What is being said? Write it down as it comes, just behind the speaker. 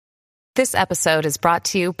This episode is brought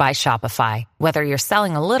to you by Shopify. Whether you're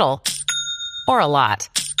selling a little or a lot,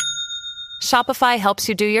 Shopify helps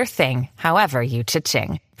you do your thing, however you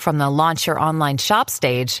cha-ching. From the launch your online shop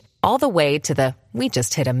stage, all the way to the we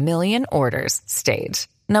just hit 1 million orders stage.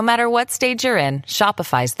 No matter what stage you're in,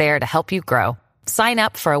 Shopify's there to help you grow. Sign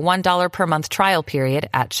up for a $1 per month trial period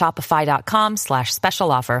at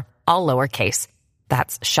shopify.com/special offer, all lowercase.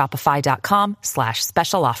 That's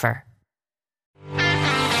shopify.com/special offer.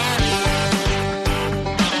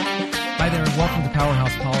 Hi there, and welcome to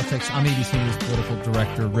Powerhouse Politics. I'm ABC News political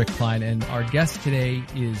director Rick Klein, and our guest today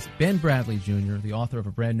is Ben Bradlee Jr., the author of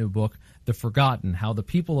a brand new book, The Forgotten: How the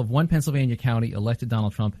People of One Pennsylvania County Elected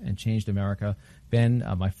Donald Trump and Changed America. Ben,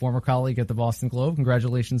 my former colleague at the Boston Globe,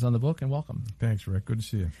 congratulations on the book and welcome. Thanks, Rick. Good to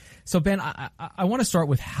see you. So, Ben, I want to start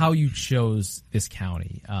with how you chose this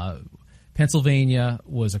county. Pennsylvania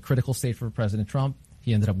was a critical state for President Trump.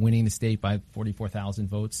 He ended up winning the state by 44,000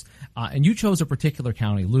 votes. And you chose a particular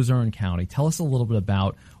county, Luzerne County. Tell us a little bit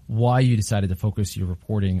about why you decided to focus your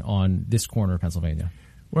reporting on this corner of Pennsylvania.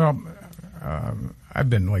 Well, I've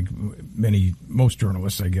been, like most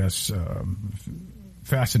journalists, I guess,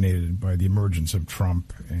 fascinated by the emergence of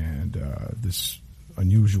Trump and this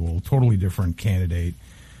unusual, totally different candidate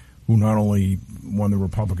who not only won the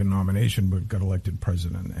Republican nomination but got elected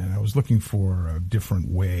president. And I was looking for a different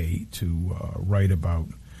way to write about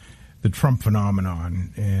the Trump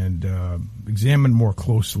phenomenon and examine more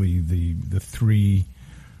closely the three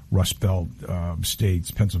Rust Belt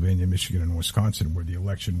states, Pennsylvania, Michigan, and Wisconsin, where the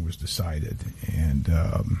election was decided. And,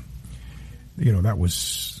 that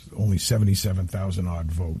was only 77,000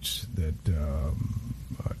 odd votes that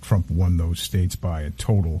Trump won those states by a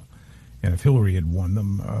total. And if Hillary had won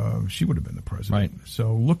them, she would have been the president. Right.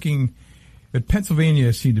 So looking at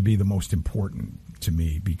Pennsylvania seemed to be the most important to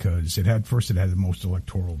me because it had the most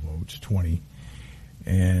electoral votes, 20.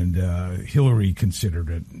 And Hillary considered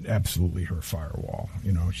it absolutely her firewall.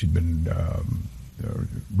 She'd been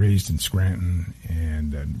raised in Scranton,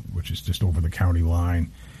 and which is just over the county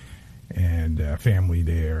line, and family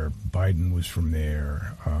there. Biden was from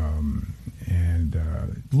there. And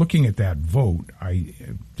looking at that vote, I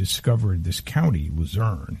discovered this county,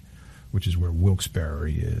 Luzerne, which is where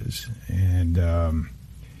Wilkes-Barre is. And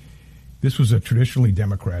this was a traditionally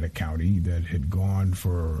Democratic county that had gone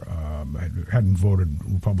for, hadn't voted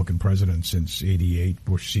Republican president since 88,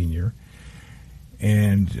 Bush Sr.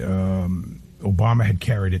 And Obama had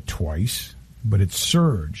carried it twice, but it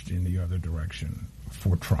surged in the other direction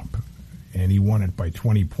for Trump. And he won it by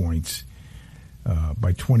 20 points.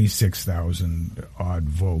 By 26,000 odd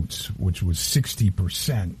votes, which was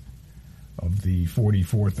 60% of the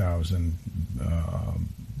 44,000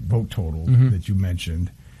 vote total that you mentioned.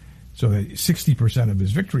 So that 60% of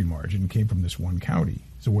his victory margin came from this one county.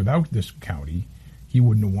 So without this county, he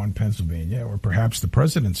wouldn't have won Pennsylvania or perhaps the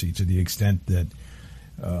presidency to the extent that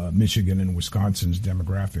Michigan and Wisconsin's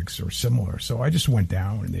demographics are similar. So I just went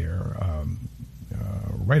down there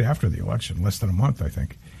right after the election, less than a month, I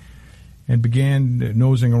think, and began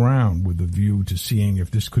nosing around with the view to seeing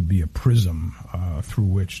if this could be a prism through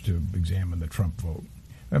which to examine the Trump vote.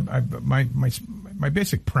 My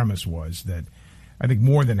basic premise was that I think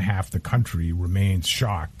more than half the country remains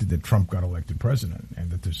shocked that Trump got elected president,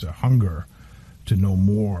 and that there's a hunger to know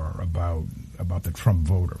more about the Trump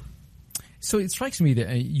voter. So it strikes me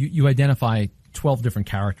that you identify 12 different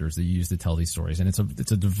characters that you use to tell these stories, and it's a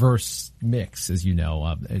diverse mix, as you know,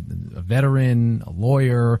 a veteran, a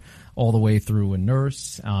lawyer, all the way through a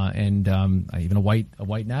nurse, and even a white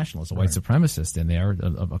nationalist, a white supremacist in there,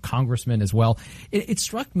 a congressman as well. It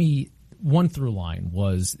struck me, one through line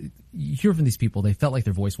was, you hear from these people, they felt like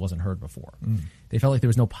their voice wasn't heard before. They felt like there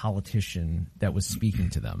was no politician that was speaking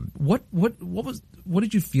to them. What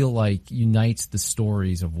did you feel like unites the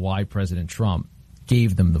stories of why President Trump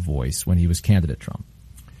gave them the voice when he was candidate Trump?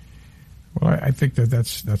 Well, I think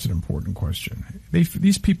that's an important question.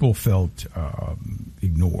 These people felt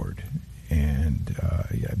ignored, and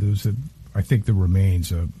I think there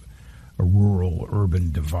remains a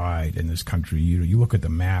rural-urban divide in this country. You look at the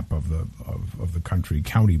map of the country,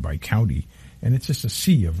 county by county, and it's just a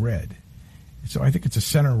sea of red. So I think it's a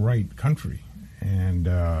center-right country, and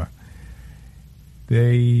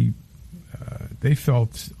they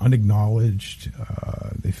felt unacknowledged.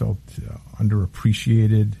 They felt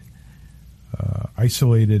underappreciated,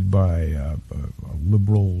 isolated by a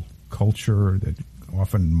liberal culture that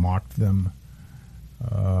often mocked them.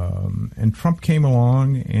 And Trump came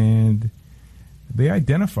along, and they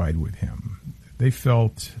identified with him. They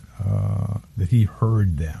felt that he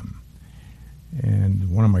heard them.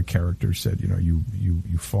 And one of my characters said, you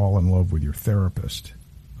fall in love with your therapist.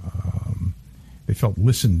 they felt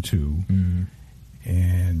listened to,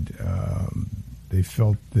 and they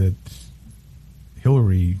felt that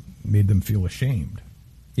Hillary made them feel ashamed.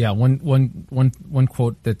 Yeah, one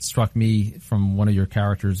quote that struck me from one of your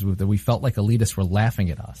characters was that we felt like elitists were laughing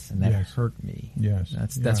at us, and that hurt me. Yes,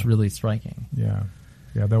 that's really striking. Yeah,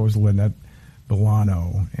 that was Lynette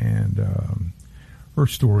Bolano, and her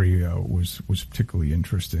story was particularly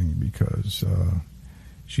interesting because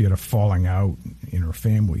she had a falling out in her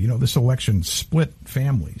family. You know, this election split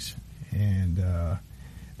families, and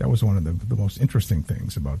that was one of the most interesting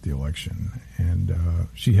things about the election. And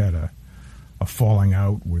she had a falling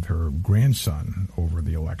out with her grandson over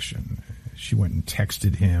the election. She went and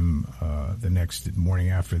texted him the next morning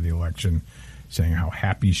after the election saying how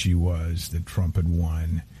happy she was that Trump had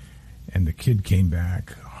won. And the kid came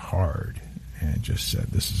back hard and just said,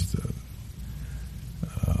 this is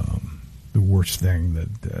the worst thing that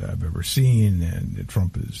I've ever seen, and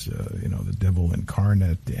Trump is, the devil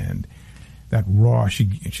incarnate. And that raw, she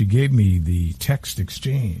gave me the text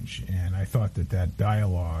exchange, and I thought that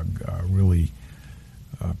dialogue really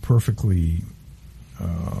perfectly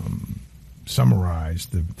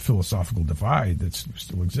summarized the philosophical divide that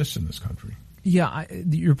still exists in this country. Yeah,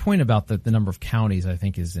 your point about the number of counties, I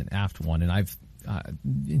think, is an apt one. And I've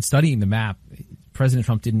in studying the map, President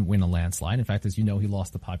Trump didn't win a landslide. In fact, as you know, he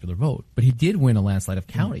lost the popular vote. But he did win a landslide of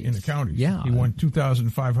counties. In the counties. Yeah. He won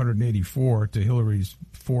 2,584 to Hillary's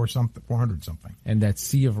 400 something. And that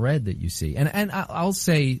sea of red that you see. And I'll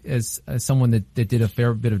say, as someone that did a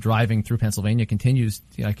fair bit of driving through Pennsylvania, I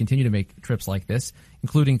continue to make trips like this,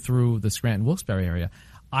 including through the Scranton-Wilkes-Barre area,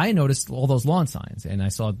 I noticed all those lawn signs, and I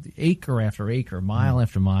saw acre after acre, mile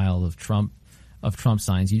after mile of Trump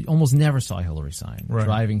signs. You almost never saw a Hillary sign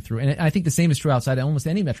driving through. And I think the same is true outside almost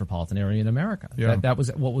any metropolitan area in America. Yeah. That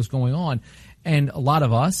was what was going on. And a lot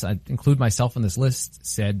of us, I include myself in this list,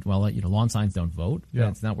 said, well, lawn signs don't vote. Yeah.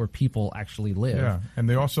 That's not where people actually live. Yeah, and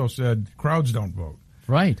they also said crowds don't vote.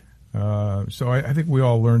 Right. So I think we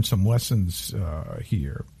all learned some lessons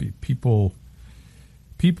here. People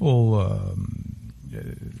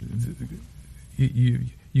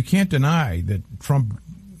you can't deny that Trump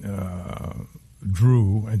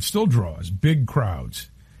drew and still draws big crowds,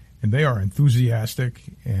 and they are enthusiastic.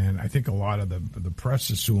 And I think a lot of the press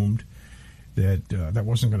assumed that that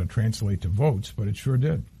wasn't going to translate to votes, but it sure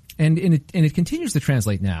did. And it continues to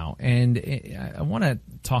translate now. And I want to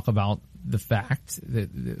talk about the fact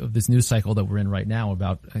that of this news cycle that we're in right now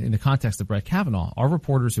about in the context of Brett Kavanaugh. Our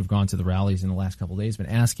reporters who've gone to the rallies in the last couple of days have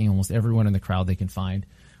been asking almost everyone in the crowd they can find,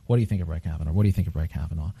 what do you think of Brett Kavanaugh? What do you think of Brett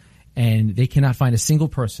Kavanaugh? And they cannot find a single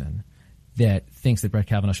person that thinks that Brett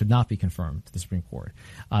Kavanaugh should not be confirmed to the Supreme Court.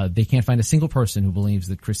 They can't find a single person who believes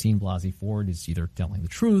that Christine Blasey Ford is either telling the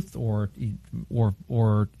truth or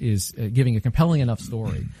is giving a compelling enough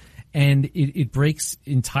story. And it breaks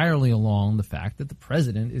entirely along the fact that the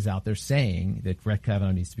president is out there saying that Brett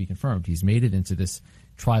Kavanaugh needs to be confirmed. He's made it into this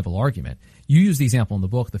tribal argument. You use the example in the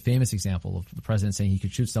book, the famous example of the president saying he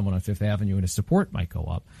could shoot someone on Fifth Avenue and his support might go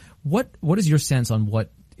up. What is your sense on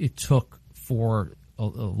what it took for a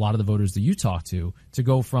lot of the voters that you talk to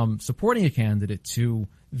go from supporting a candidate to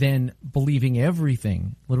then believing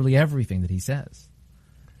everything, literally everything that he says?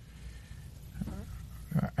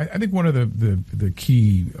 I think one of the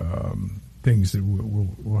key things that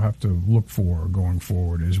we'll have to look for going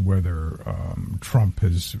forward is whether Trump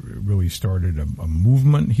has really started a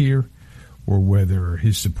movement here, or whether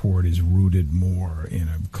his support is rooted more in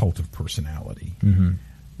a cult of personality. Mm-hmm.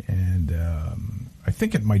 And I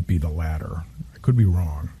think it might be the latter. I could be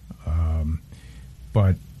wrong.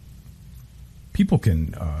 But people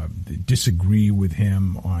can disagree with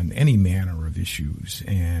him on any manner of issues,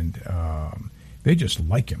 and they just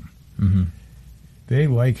like him. Mm-hmm. They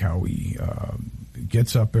like how he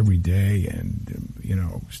gets up every day and,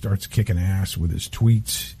 starts kicking ass with his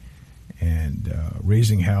tweets and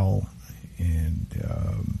raising hell and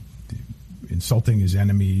insulting his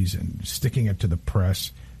enemies and sticking it to the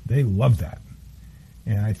press. They love that.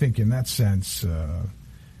 And I think in that sense,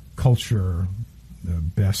 culture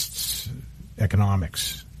bests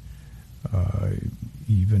economics.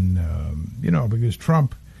 Because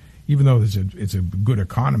Trump, even though it's a good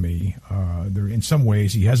economy, there in some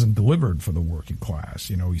ways he hasn't delivered for the working class.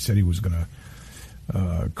 He said he was going to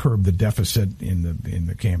curb the deficit in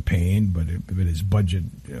the campaign, but his budget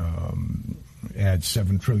adds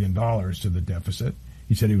 $7 trillion to the deficit.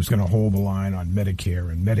 He said he was going to hold the line on Medicare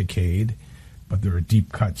and Medicaid, but there are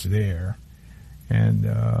deep cuts there, and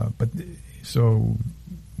so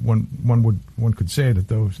one could say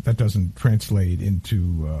that doesn't translate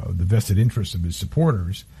into the vested interests of his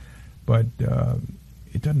supporters. But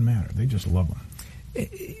it doesn't matter. They just love him.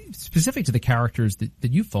 Specific to the characters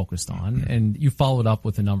that you focused on, and you followed up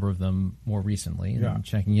with a number of them more recently, and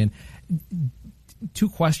checking in. Two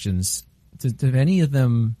questions. Did any of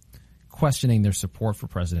them questioning their support for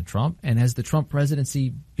President Trump, and has the Trump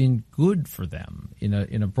presidency been good for them in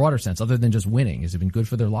a broader sense, other than just winning? Has it been good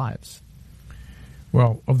for their lives?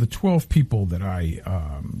 Well, of the 12 people that I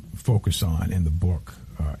focus on in the book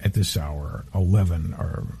at this hour, 11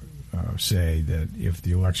 say that if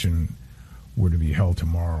the election were to be held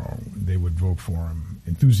tomorrow, they would vote for him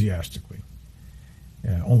enthusiastically.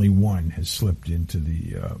 Only one has slipped into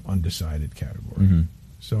the undecided category. Mm-hmm.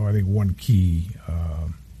 So I think one key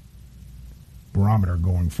barometer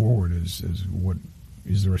going forward is what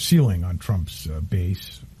is there a ceiling on Trump's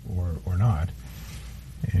base or not?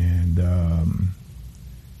 And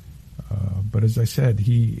but as I said,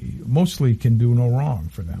 he mostly can do no wrong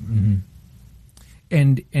for them.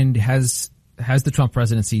 Mm-hmm. And has the Trump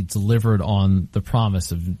presidency delivered on the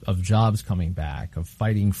promise of jobs coming back, of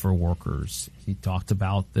fighting for workers? He talked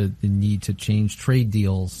about the need to change trade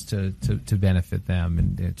deals to benefit them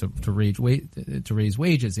and to raise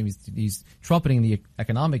wages. I mean, he's trumpeting the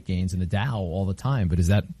economic gains in the Dow all the time, but is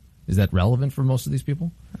that relevant for most of these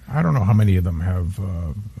people? I don't know how many of them have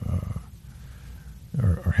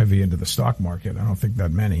are heavy into the stock market. I don't think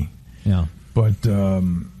that many. Yeah, but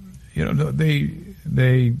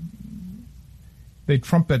they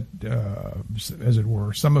trumpet, as it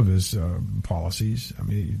were, some of his policies. I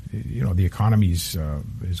mean, the economy is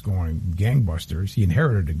going gangbusters. He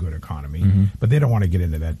inherited a good economy, but they don't want to get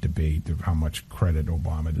into that debate of how much credit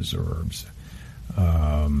Obama deserves.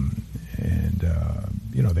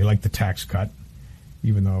 They like the tax cut,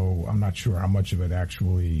 even though I'm not sure how much of it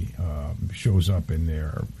actually shows up in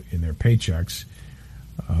their paychecks.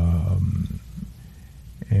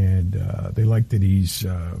 They like that he's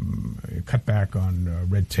cut back on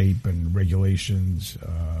red tape and regulations.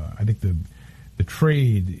 I think the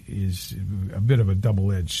trade is a bit of a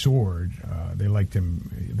double-edged sword. They liked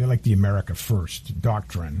him. They like the America First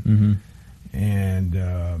doctrine,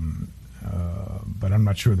 but I'm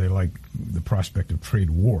not sure they like the prospect of trade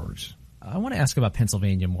wars. I want to ask about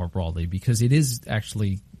Pennsylvania more broadly, because it is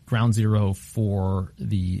actually ground zero for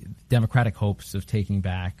the Democratic hopes of taking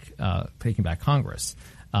back Congress.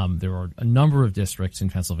 There are a number of districts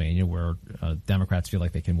in Pennsylvania where Democrats feel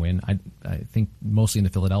like they can win. I think mostly in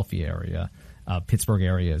the Philadelphia area, Pittsburgh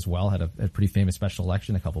area as well had a pretty famous special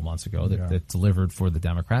election a couple months ago that delivered for the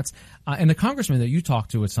Democrats. And the congressman that you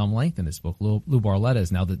talked to at some length in this book, Lou Barletta,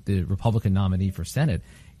 is now the Republican nominee for Senate.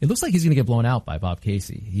 It looks like he's going to get blown out by Bob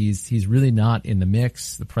Casey. He's really not in the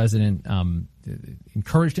mix. The president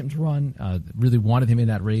encouraged him to run, really wanted him in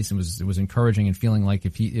that race, and was encouraging and feeling like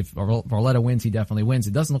if Barletta wins, he definitely wins.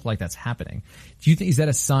 It doesn't look like that's happening. Do you think, is that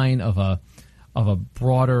a sign of a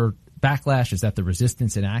broader backlash? Is that the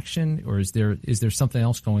resistance in action, or is there something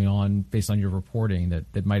else going on based on your reporting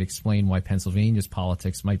that might explain why Pennsylvania's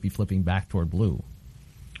politics might be flipping back toward blue?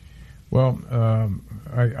 Well,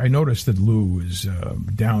 I noticed that Lou is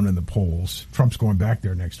down in the polls. Trump's going back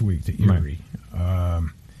there next week to Erie, right.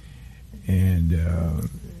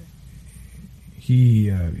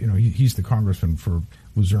 He's the congressman for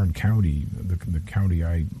Luzerne County, the county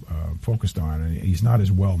I focused on, and he's not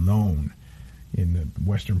as well known in the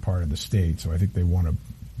western part of the state. So I think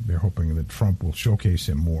they're hoping that Trump will showcase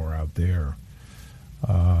him more out there.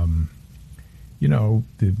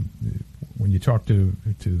 When you talk to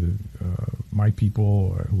my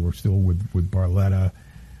people who are still with Barletta,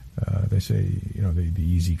 they say the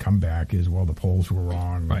easy comeback is, well, the polls were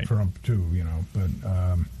wrong, right. Trump too, but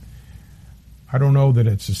I don't know that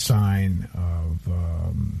it's a sign of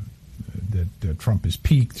that Trump is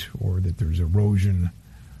peaked or that there's erosion.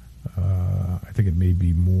 I think it may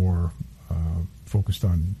be more focused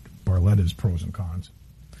on Barletta's pros and cons.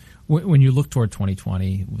 When you look toward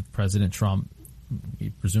 2020 with President Trump, we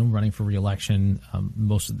presume running for re-election,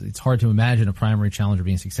 it's hard to imagine a primary challenger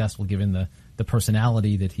being successful given the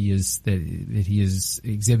personality that he is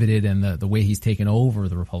exhibited and the way he's taken over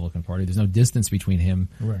the Republican Party. There's no distance between him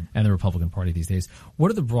and the Republican Party these days.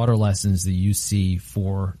 What are the broader lessons that you see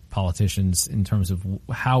for politicians in terms of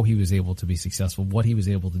how he was able to be successful, what he was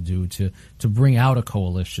able to do to bring out a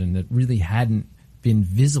coalition that really hadn't been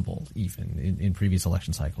visible even in previous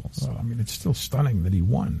election cycles? Well, I mean, it's still stunning that he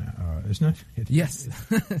won, isn't it? Yes.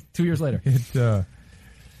 2 years later.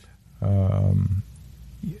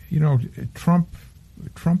 Trump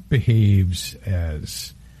behaves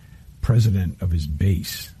as president of his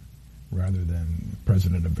base rather than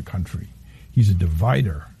president of the country. He's a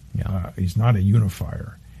divider. Yeah. He's not a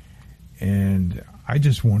unifier. And I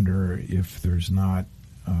just wonder if there's not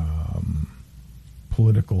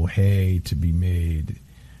political hay to be made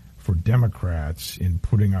for Democrats in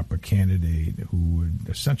putting up a candidate who would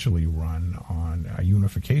essentially run on a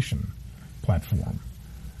unification platform.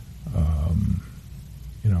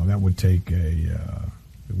 That would take it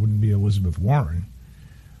wouldn't be Elizabeth Warren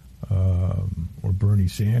or Bernie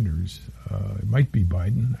Sanders. It might be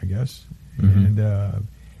Biden, I guess. Mm-hmm.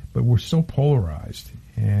 But we're so polarized.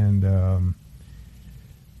 And,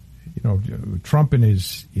 Trump in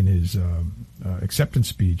his acceptance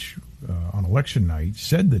speech on election night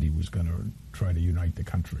said that he was going to try to unite the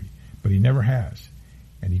country, but he never has.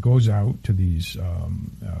 And he goes out to these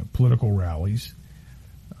political rallies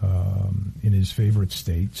in his favorite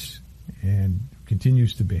states and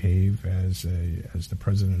continues to behave as the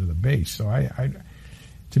president of the base. So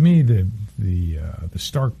to me, the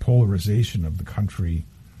stark polarization of the country,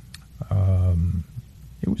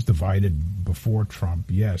 it was divided before Trump,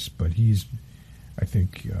 yes, but he's, I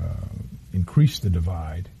think, increased the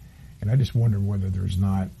divide. And I just wonder whether there's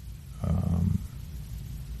not,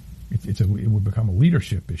 it would become a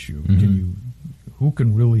leadership issue. Mm-hmm. Who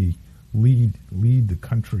can really lead the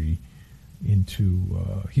country into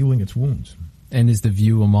healing its wounds? And is the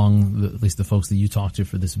view among at least the folks that you talk to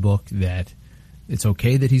for this book that it's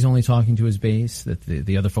okay that he's only talking to his base, that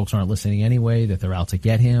the other folks aren't listening anyway, that they're out to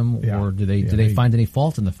get him, or do they find any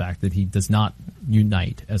fault in the fact that he does not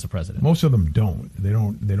unite as a president? Most of them don't. They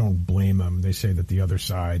don't blame him. They say that the other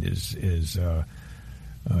side is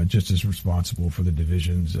just as responsible for the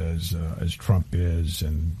divisions as Trump is,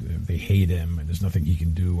 and they hate him, and there's nothing he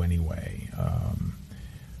can do anyway.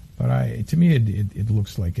 But to me, it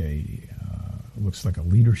looks like a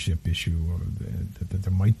leadership issue, that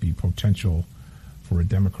there might be potential for a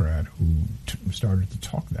Democrat who started to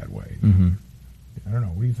talk that way. Mm-hmm. I don't know.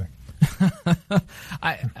 What do you think?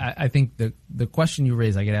 I think the question you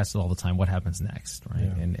raise, I get asked it all the time. What happens next, right?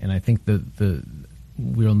 Yeah. And I think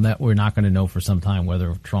we're not going to know for some time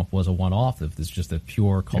whether Trump was a one-off, if it's just a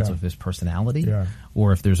pure cult of his personality,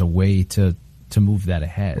 or if there's a way to move that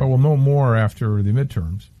ahead. Well, we'll know more after the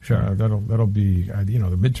midterms. Sure, that'll be the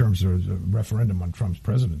midterms are a referendum on Trump's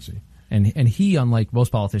presidency. And he, unlike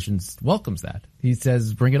most politicians, welcomes that. He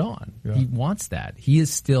says, bring it on. Yeah. He wants that. He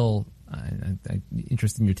is still,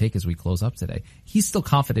 interested in your take as we close up today, he's still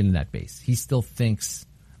confident in that base. He still thinks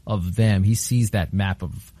of them. He sees that map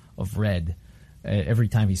of red every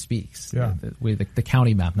time he speaks. Yeah. The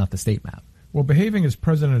county map, not the state map. Well, behaving as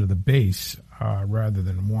president of the base rather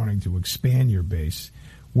than wanting to expand your base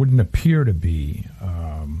wouldn't appear to be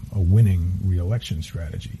a winning reelection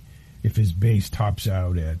strategy. If his base tops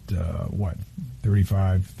out at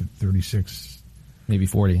 35 to 36, maybe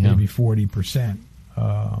 40, maybe 40%.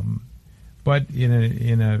 But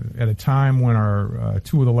at a time when our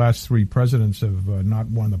two of the last three presidents have not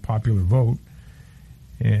won the popular vote,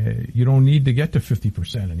 you don't need to get to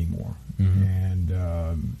 50% anymore. Mm-hmm.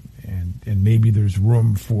 And maybe there's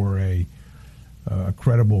room for a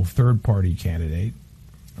credible third party candidate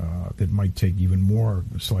that might take even more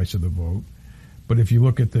slice of the vote. But if you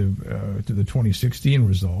look at the 2016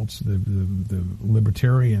 results, the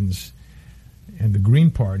Libertarians and the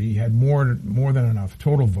Green Party had more than enough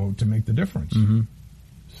total vote to make the difference. Mm-hmm.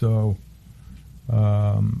 So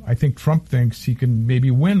I think Trump thinks he can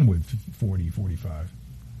maybe win with 40, 45.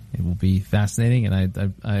 It will be fascinating,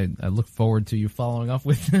 and I look forward to you following up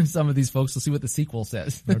with some of these folks to see what the sequel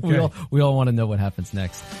says. Okay. We all want to know what happens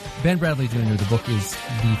next. Ben Bradlee Jr., the book is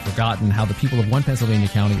The Forgotten, How the People of One Pennsylvania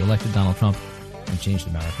County Elected Donald Trump and Changed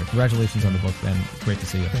America. Congratulations on the book, Ben. Great to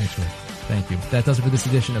see you. Thanks, Rick. Thank you. That does it for this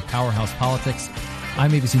edition of Powerhouse Politics.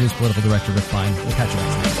 I'm ABC News Political Director Rick Fine. We'll catch you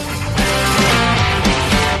next time.